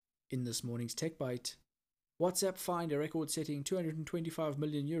In this morning's Tech Bite, WhatsApp fined a record-setting €225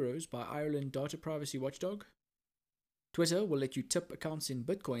 million by Ireland data privacy watchdog. Twitter will let you tip accounts in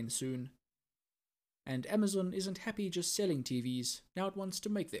Bitcoin soon. And Amazon isn't happy just selling TVs, now it wants to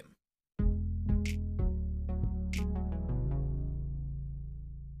make them.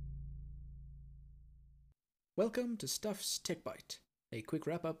 Welcome to Stuff's Tech Bite, a quick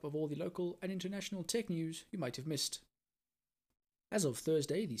wrap-up of all the local and international tech news you might have missed. As of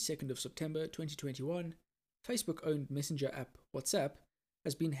Thursday, the 2nd of September 2021, Facebook-owned messenger app WhatsApp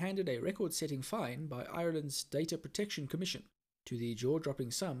has been handed a record-setting fine by Ireland's Data Protection Commission to the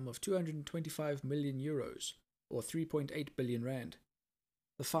jaw-dropping sum of €225 million, or 3.8 billion rand.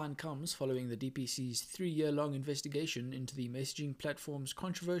 The fine comes following the DPC's 3-year-long investigation into the messaging platform's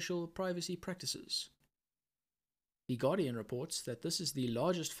controversial privacy practices. The Guardian reports that this is the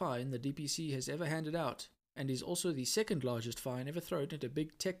largest fine the DPC has ever handed out, and is also the second largest fine ever thrown at a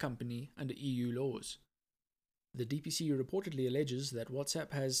big tech company under EU laws. The DPC reportedly alleges that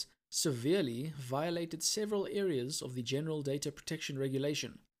WhatsApp has severely violated several areas of the General Data Protection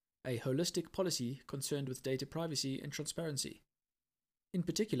Regulation, a holistic policy concerned with data privacy and transparency. In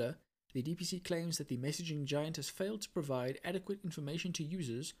particular, the DPC claims that the messaging giant has failed to provide adequate information to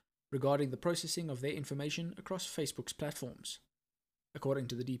users regarding the processing of their information across Facebook's platforms. According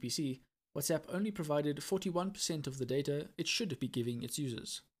to the DPC, WhatsApp only provided 41% of the data it should be giving its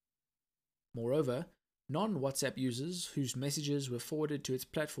users. Moreover, non-WhatsApp users whose messages were forwarded to its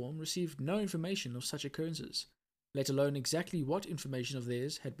platform received no information of such occurrences, let alone exactly what information of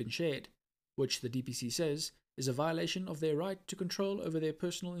theirs had been shared, which the DPC says is a violation of their right to control over their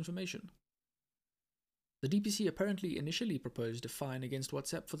personal information. The DPC apparently initially proposed a fine against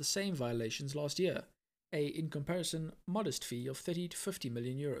WhatsApp for the same violations last year, in comparison, modest fee of €30 to €50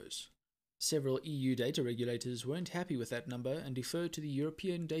 million. Several EU data regulators weren't happy with that number and deferred to the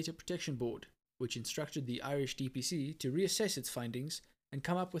European Data Protection Board, which instructed the Irish DPC to reassess its findings and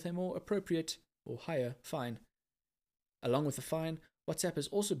come up with a more appropriate, or higher, fine. Along with the fine, WhatsApp has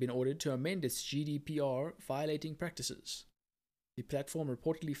also been ordered to amend its GDPR violating practices. The platform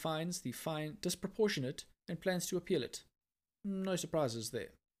reportedly finds the fine disproportionate and plans to appeal it. No surprises there.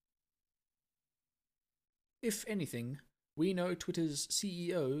 If anything, we know Twitter's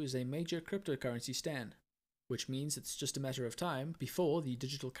CEO is a major cryptocurrency stan, which means it's just a matter of time before the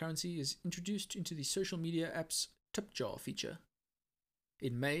digital currency is introduced into the social media app's tip jar feature.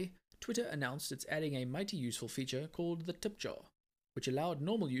 In May, Twitter announced it's adding a mighty useful feature called the tip jar, which allowed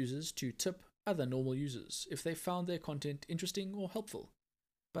normal users to tip other normal users if they found their content interesting or helpful.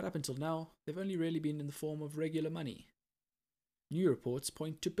 But up until now, they've only really been in the form of regular money. New reports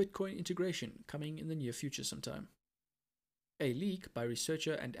point to Bitcoin integration coming in the near future sometime. A leak by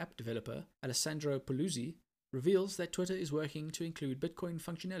researcher and app developer Alessandro Paluzzi reveals that Twitter is working to include Bitcoin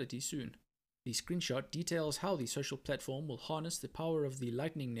functionality soon. The screenshot details how the social platform will harness the power of the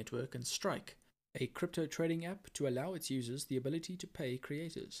Lightning Network and Strike, a crypto trading app to allow its users the ability to pay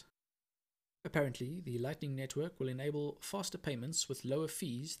creators. Apparently, the Lightning Network will enable faster payments with lower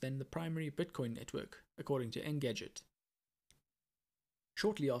fees than the primary Bitcoin network, according to Engadget.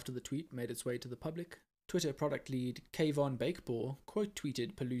 Shortly after the tweet made its way to the public, Twitter product lead Kayvon Bakebour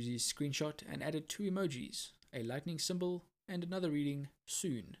quote-tweeted Paluzzi's screenshot and added 2 emojis, a lightning symbol and another reading,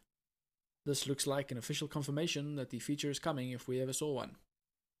 soon. This looks like an official confirmation that the feature is coming if we ever saw one.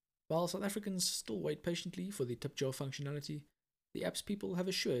 While South Africans still wait patiently for the tip jar functionality, the app's people have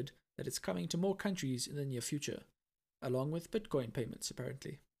assured that it's coming to more countries in the near future, along with Bitcoin payments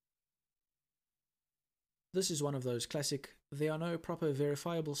apparently. This is one of those classic, there are no proper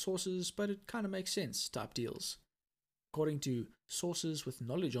verifiable sources, but it kinda makes sense type deals. According to sources with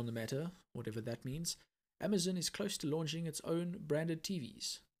knowledge on the matter, whatever that means, Amazon is close to launching its own branded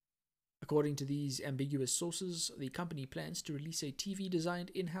TVs. According to these ambiguous sources, the company plans to release a TV designed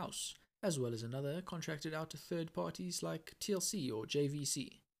in-house, as well as another contracted out to third parties like TLC or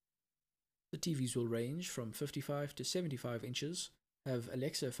JVC. The TVs will range from 55 to 75 inches, have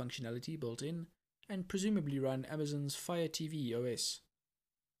Alexa functionality built in, and presumably run Amazon's Fire TV OS.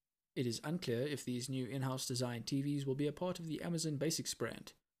 It is unclear if these new in-house designed TVs will be a part of the Amazon Basics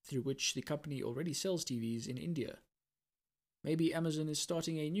brand, through which the company already sells TVs in India. Maybe Amazon is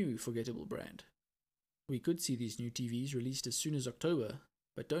starting a new forgettable brand. We could see these new TVs released as soon as October,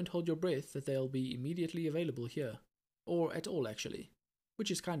 but don't hold your breath that they'll be immediately available here, or at all actually,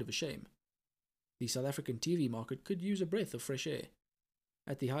 which is kind of a shame. The South African TV market could use a breath of fresh air.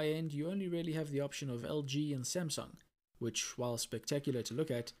 At the high end, you only really have the option of LG and Samsung, which, while spectacular to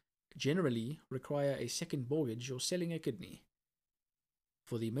look at, generally require a second mortgage or selling a kidney.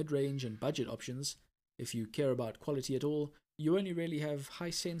 For the mid-range and budget options, if you care about quality at all, you only really have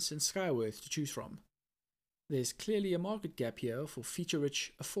Hisense and Skyworth to choose from. There's clearly a market gap here for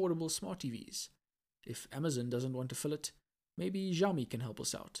feature-rich, affordable smart TVs. If Amazon doesn't want to fill it, maybe Xiaomi can help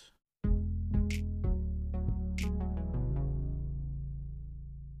us out.